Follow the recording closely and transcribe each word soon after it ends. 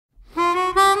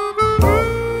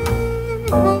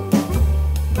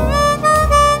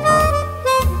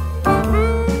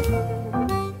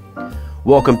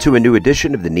Welcome to a new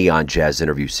edition of the Neon Jazz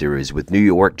interview series with New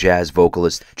York jazz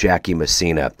vocalist Jackie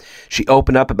Messina. She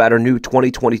opened up about her new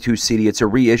 2022 CD. It's a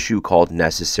reissue called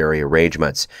Necessary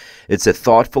Arrangements. It's a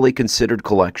thoughtfully considered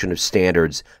collection of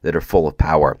standards that are full of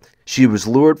power. She was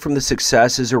lured from the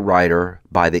success as a writer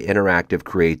by the interactive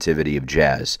creativity of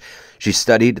jazz. She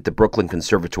studied at the Brooklyn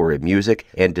Conservatory of Music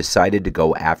and decided to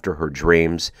go after her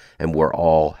dreams, and we're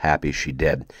all happy she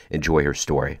did. Enjoy her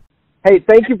story. Hey,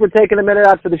 thank you for taking a minute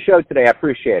out for the show today. I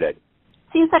appreciate it.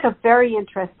 Seems like a very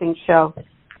interesting show.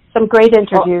 Some great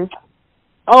interviews.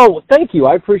 Oh, thank you.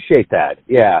 I appreciate that.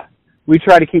 Yeah. We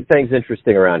try to keep things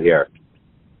interesting around here.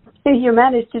 You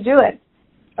managed to do it.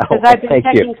 Because I've been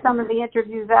checking some of the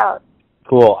interviews out.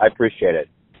 Cool. I appreciate it.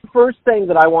 First thing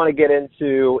that I want to get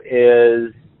into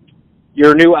is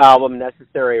your new album,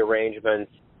 Necessary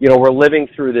Arrangements. You know, we're living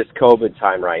through this COVID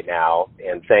time right now,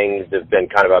 and things have been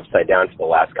kind of upside down for the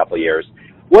last couple of years.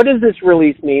 What does this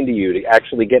release mean to you to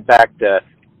actually get back to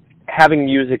having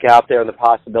music out there and the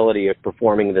possibility of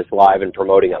performing this live and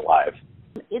promoting it live?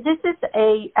 This is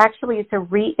it's a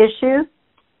reissue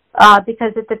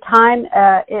because at the time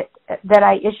that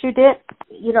I issued it,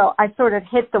 you know, I sort of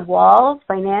hit the wall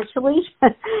financially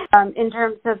in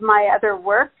terms of my other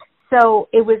work. So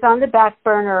it was on the back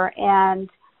burner, and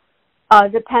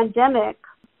the pandemic,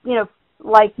 you know,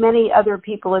 like many other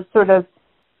people, it sort of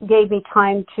gave me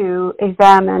time to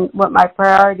examine what my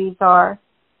priorities are.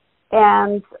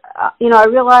 And, you know, I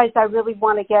realized I really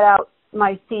want to get out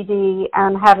my CD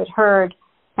and have it heard.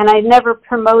 And I never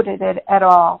promoted it at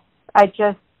all. I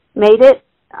just made it.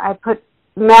 I put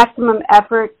maximum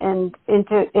effort into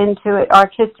it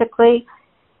artistically.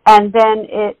 And then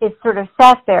it sort of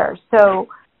sat there. So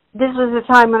this was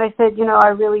the time when I said, you know, I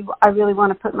really want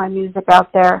to put my music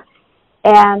out there.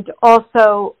 And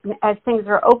also, as things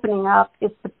are opening up,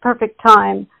 it's the perfect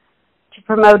time to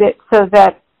promote it so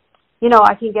that, you know,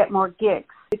 I can get more gigs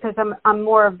because I'm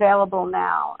more available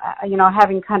now, you know,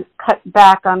 having kind of cut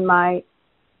back on my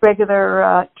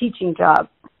regular teaching job.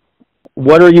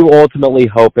 What are you ultimately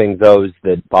hoping those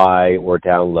that buy or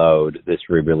download this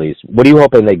re-release, what are you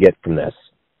hoping they get from this?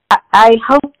 I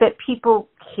hope that people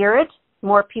hear it.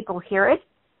 More people hear it,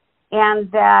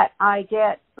 and that I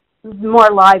get more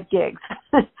live gigs,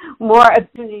 more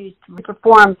opportunities to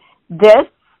perform this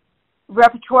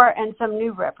repertoire and some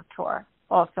new repertoire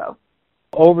also.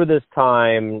 Over this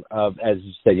time, as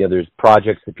you said, you know, there's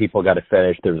projects that people got to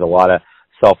finish. There's a lot of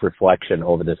self-reflection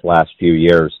over this last few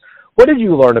years. What did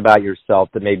you learn about yourself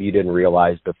that maybe you didn't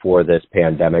realize before this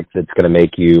pandemic that's going to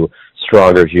make you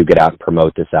stronger as you get out and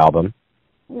promote this album?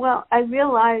 Well, I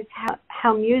realized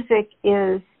how music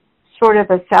is sort of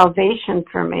a salvation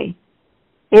for me.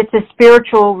 It's a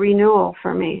spiritual renewal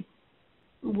for me.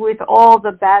 With all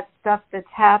the bad stuff that's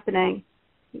happening,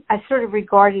 I sort of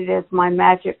regard it as my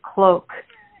magic cloak,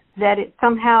 that it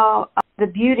somehow, the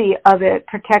beauty of it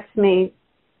protects me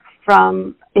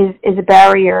from, is a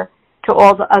barrier to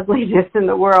all the ugliness in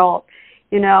the world.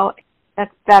 You know,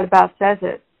 that about says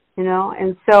it, you know,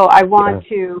 and so I want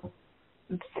to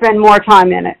spend more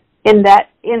time in it, in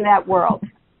that world,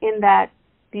 in that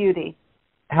beauty.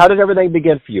 How did everything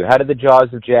begin for you? How did the jaws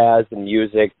of jazz and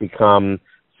music become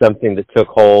something that took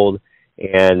hold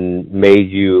and made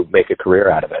you make a career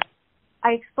out of it? I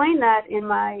explained that in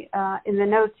my in the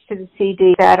notes to the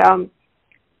CD that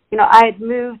you know, I had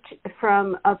moved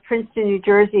from Princeton, New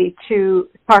Jersey to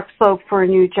Park Slope for a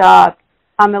new job.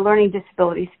 I'm a learning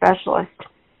disability specialist.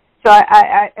 So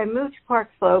I moved to Park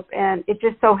Slope, and it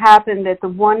just so happened that the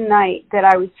one night that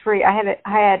I was free, I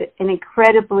had an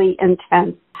incredibly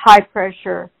intense,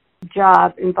 high-pressure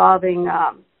job involving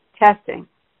testing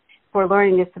for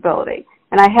learning disability.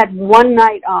 And I had one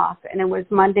night off, and it was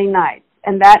Monday night.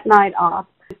 And that night off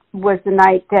was the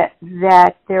night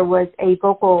that there was a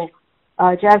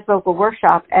jazz vocal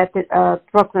workshop at the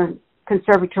Brooklyn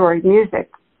Conservatory of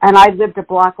Music. And I lived a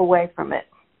block away from it,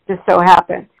 just so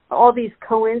happened. All these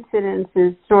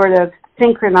coincidences sort of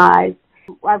synchronized.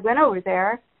 I went over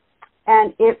there,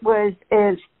 and it was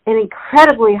an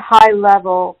incredibly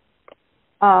high-level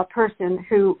person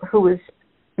who was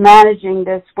managing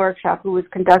this workshop, who was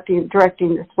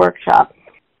directing this workshop.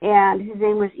 And his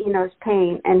name was Enos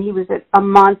Payne, and he was a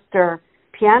monster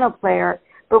piano player.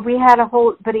 But he had a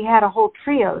whole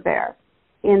trio there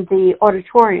in the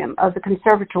auditorium of the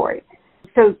conservatory.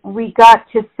 So we got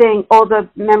to sing, all the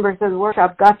members of the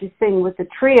workshop got to sing with the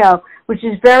trio, which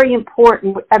is very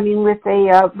important, with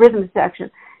a rhythm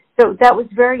section. So that was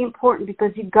very important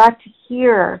because you got to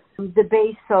hear the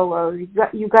bass solos,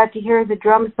 you got to hear the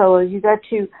drum solos, you got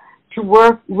to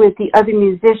work with the other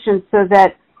musicians so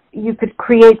that you could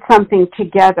create something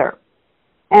together.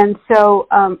 And so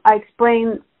I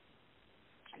explained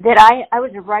that I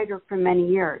was a writer for many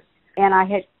years, and I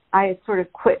had sort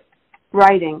of quit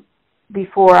writing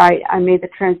before I made the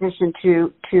transition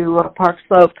to Park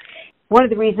Slope. One of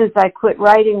the reasons I quit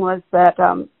writing was that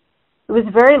it was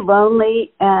very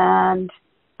lonely and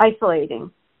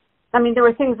isolating. I mean, there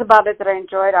were things about it that I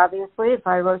enjoyed, obviously, if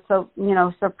I wrote so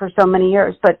for so many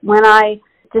years. But when I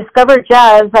discovered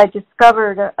jazz, I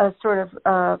discovered a sort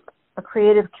of a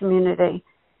creative community,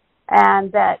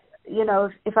 and that,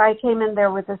 if I came in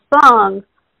there with a song,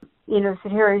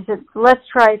 Sahiri said, let's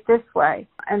try it this way.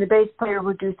 And the bass player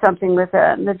would do something with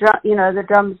it. And the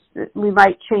drums, we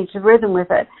might change the rhythm with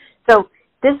it. So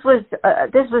this was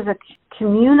a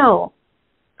communal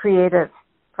creative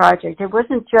project. It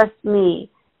wasn't just me.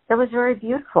 It was very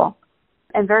beautiful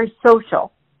and very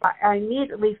social. I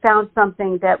immediately found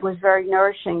something that was very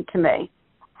nourishing to me.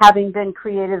 Having been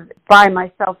creative by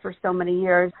myself for so many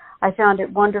years, I found it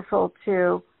wonderful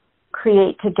to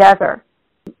create together.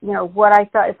 What I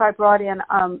thought, if I brought in,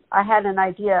 I had an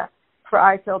idea for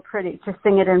I Feel Pretty, to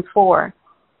sing it in 4.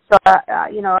 So,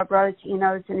 I brought it to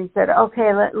Enos, and he said,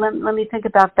 okay, let me think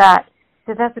about that.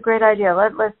 He said, that's a great idea.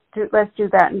 Let's do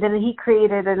that. And then he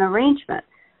created an arrangement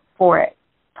for it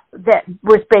that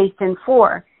was based in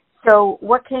 4. So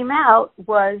what came out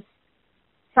was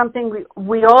something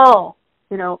we all,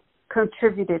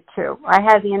 contributed to. I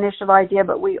had the initial idea,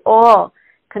 but we all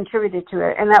contributed to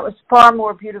it, and that was far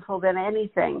more beautiful than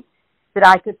anything that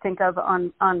I could think of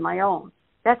on my own.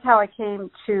 That's how I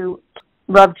came to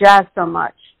love jazz so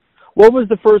much. What was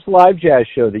the first live jazz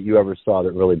show that you ever saw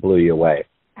that really blew you away?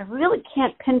 I really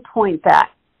can't pinpoint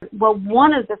that. Well,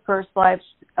 one of the first lives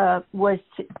was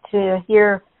to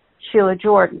hear Sheila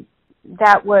Jordan.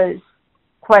 That was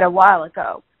quite a while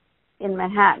ago in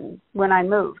Manhattan when I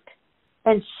moved.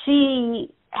 And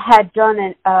she had done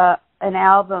an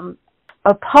album,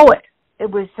 a poet.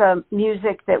 It was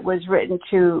music that was written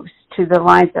to the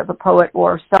lines of a poet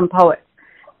or some poets.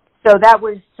 So that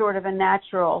was sort of a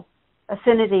natural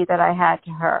affinity that I had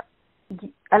to her.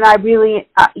 And I really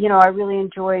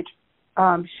enjoyed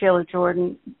Sheila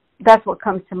Jordan. That's what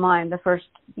comes to mind, the first,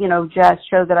 jazz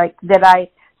show that I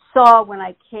saw when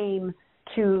I came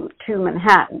to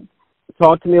Manhattan.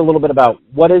 Talk to me a little bit about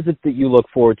what is it that you look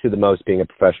forward to the most being a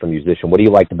professional musician? What do you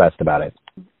like the best about it?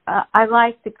 I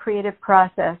like the creative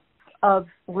process of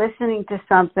listening to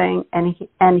something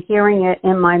and hearing it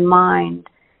in my mind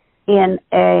in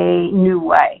a new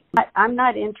way. I'm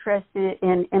not interested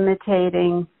in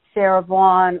imitating Sarah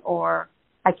Vaughan, or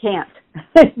I can't.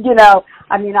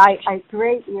 I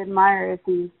greatly admire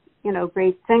these,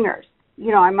 great singers.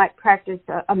 I might practice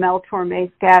a Mel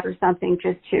Torme scat or something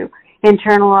just to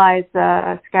internalize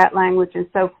scat language and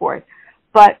so forth.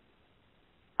 But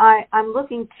I'm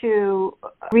looking to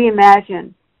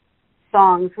reimagine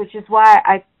songs, which is why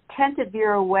I tend to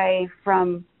veer away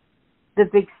from the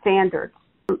big standards.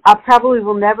 I probably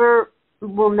will never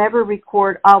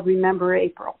record I'll Remember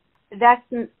April. That's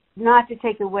not to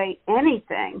take away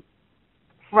anything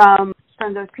from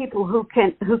those people who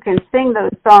can sing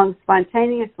those songs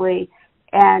spontaneously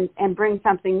and bring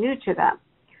something new to them.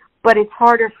 But it's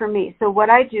harder for me. So what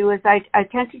I do is I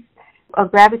tend to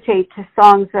gravitate to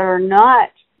songs that are not,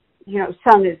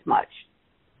 sung as much.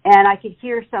 And I could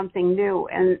hear something new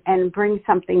and bring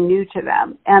something new to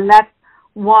them. And that's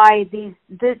why these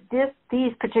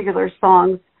particular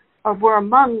songs were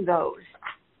among those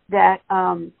that,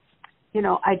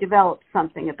 I developed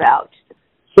something about.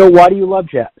 So why do you love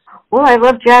jazz? Well, I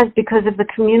love jazz because of the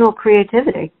communal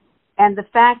creativity and the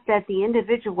fact that the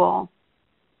individual,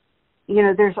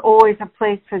 there's always a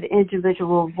place for the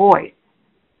individual voice.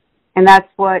 And that's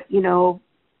what,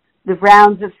 the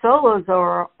rounds of solos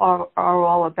are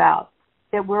all about.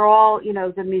 That we're all,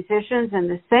 the musicians and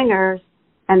the singers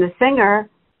and the singer,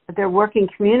 they're working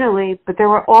communally, but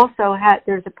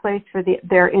there's a place for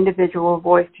their individual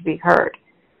voice to be heard.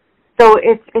 So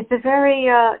it's a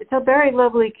very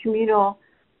lovely communal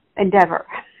endeavor,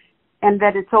 and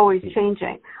that it's always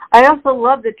changing. I also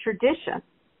love the tradition.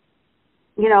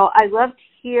 I love to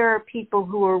hear people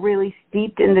who are really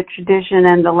steeped in the tradition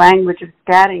and the language of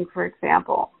scatting, for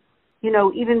example.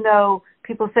 Even though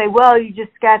people say, well, you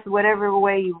just scat whatever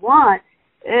way you want,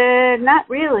 not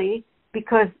really,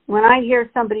 because when I hear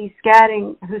somebody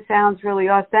scatting who sounds really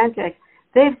authentic,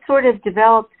 they've sort of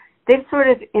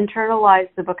internalized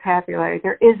the vocabulary.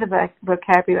 There is a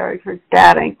vocabulary for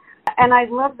scatting. And I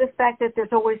love the fact that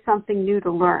there's always something new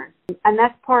to learn. And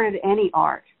that's part of any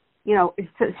art.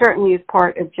 It certainly is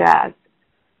part of jazz.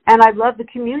 And I love the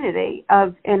community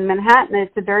in Manhattan.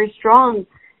 It's a very strong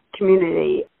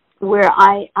community where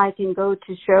I can go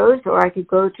to shows or I could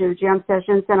go to jam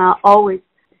sessions, and I'll always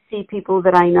see people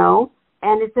that I know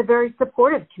and it's a very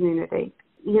supportive community.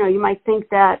 You know, you might think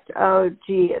that, oh,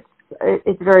 gee,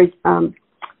 it's very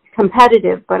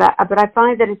competitive, but I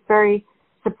find that it's very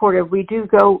supportive. We do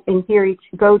go and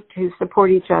go to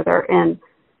support each other and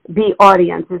be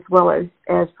audience as well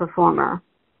as performer.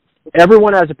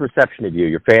 Everyone has a perception of you,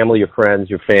 your family, your friends,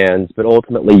 your fans, but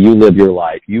ultimately you live your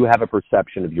life. You have a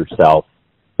perception of yourself.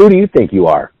 Who do you think you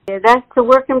are? Yeah, that's a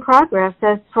work in progress.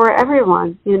 That's for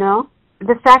everyone, you know.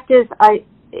 The fact is,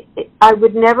 I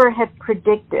would never have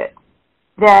predicted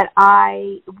that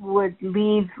I would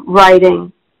leave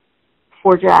writing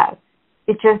for jazz.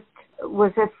 It just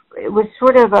was it was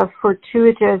sort of a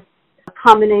fortuitous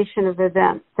combination of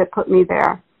events that put me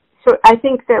there. So I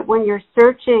think that when you're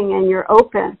searching and you're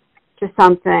open to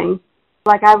something,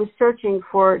 like I was searching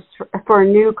for a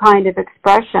new kind of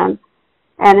expression,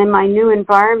 and in my new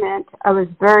environment, I was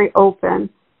very open,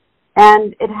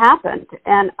 and it happened.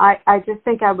 And I just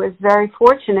think I was very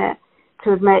fortunate to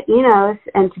have met Enos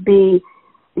and to be,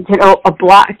 you know,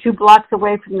 2 blocks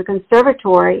away from the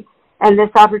conservatory, and this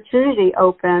opportunity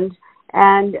opened,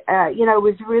 and you know, it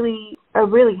was really a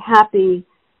really happy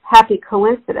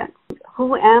coincidence.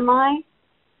 Who am I?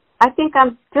 I think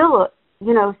I'm still,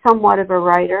 you know, somewhat of a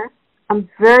writer. I'm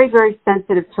very, very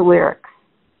sensitive to lyrics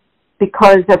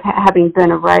because of having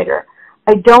been a writer.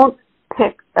 I don't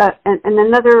pick,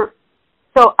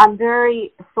 so I'm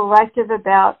very selective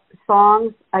about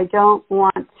songs. I don't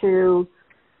want to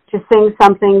sing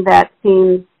something that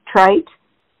seems trite.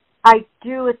 I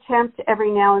do attempt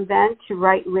every now and then to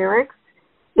write lyrics.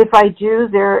 If I do,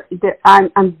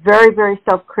 I'm very, very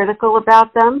self-critical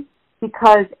about them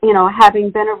because, you know, having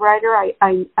been a writer,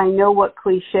 I know what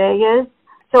cliche is.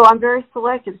 So I'm very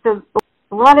selective. So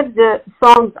a lot of the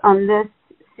songs on this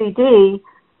CD,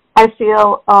 I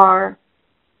feel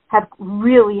have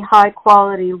really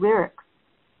high-quality lyrics.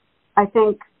 I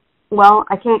think, well,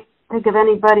 I can't think of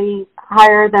anybody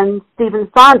higher than Stephen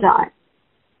Sondheim,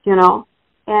 you know.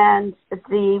 And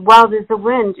the Wild as the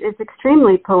Wind is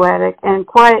extremely poetic, and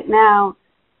Quiet Now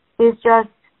is just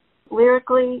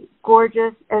lyrically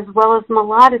gorgeous as well as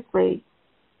melodically,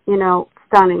 you know,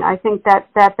 stunning. I think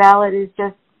that ballad is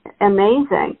just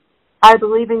amazing. I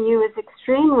Believe in You is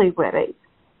extremely witty.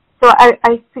 So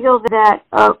I feel that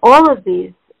all of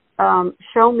these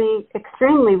show me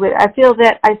extremely witty. I feel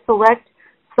that I select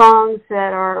songs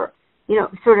that are, you know,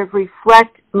 sort of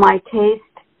reflect my taste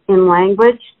in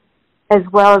language as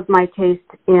well as my taste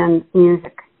in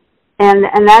music. And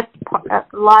that's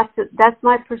that's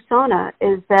my persona,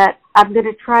 is that I'm going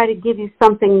to try to give you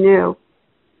something new.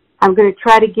 I'm going to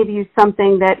try to give you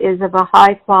something that is of a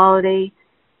high quality,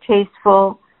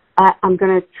 tasteful. I'm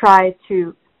going to try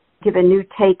to give a new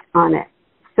take on it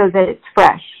so that it's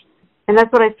fresh. And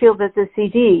that's what I feel that the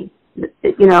CD,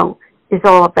 you know, is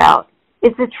all about.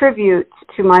 It's a tribute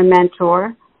to my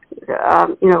mentor,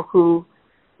 you know, who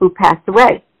passed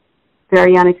away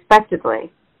very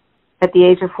unexpectedly at the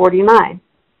age of 49.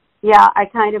 Yeah, I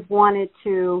kind of wanted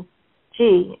to,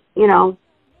 you know,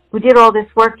 we did all this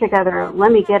work together.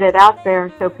 Let me get it out there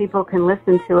so people can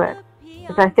listen to it,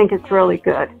 because I think it's really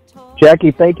good.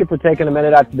 Jackie, thank you for taking a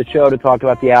minute after the show to talk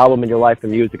about the album and your life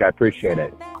and music. I appreciate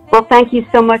it. Well, thank you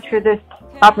so much for this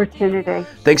opportunity.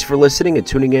 Thanks for listening and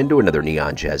tuning in to another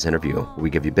Neon Jazz interview, where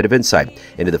we give you a bit of insight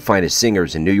into the finest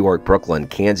singers in New York, Brooklyn,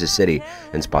 Kansas City,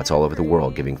 and spots all over the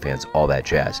world, giving fans all that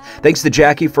jazz. Thanks to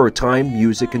Jackie for her time,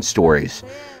 music, and stories.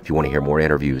 If you want to hear more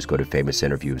interviews, go to Famous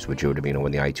Interviews with Joe Domino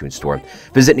in the iTunes Store.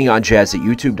 Visit neonjazz at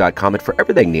youtube.com, and for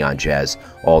everything Neon Jazz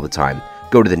all the time,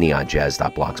 go to the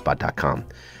neonjazz.blogspot.com.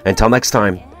 Until next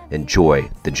time, enjoy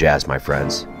the jazz, my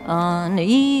friends. On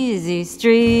easy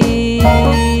street,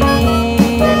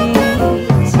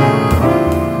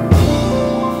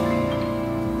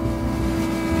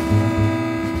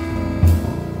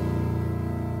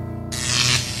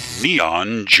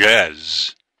 Neon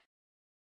Jazz.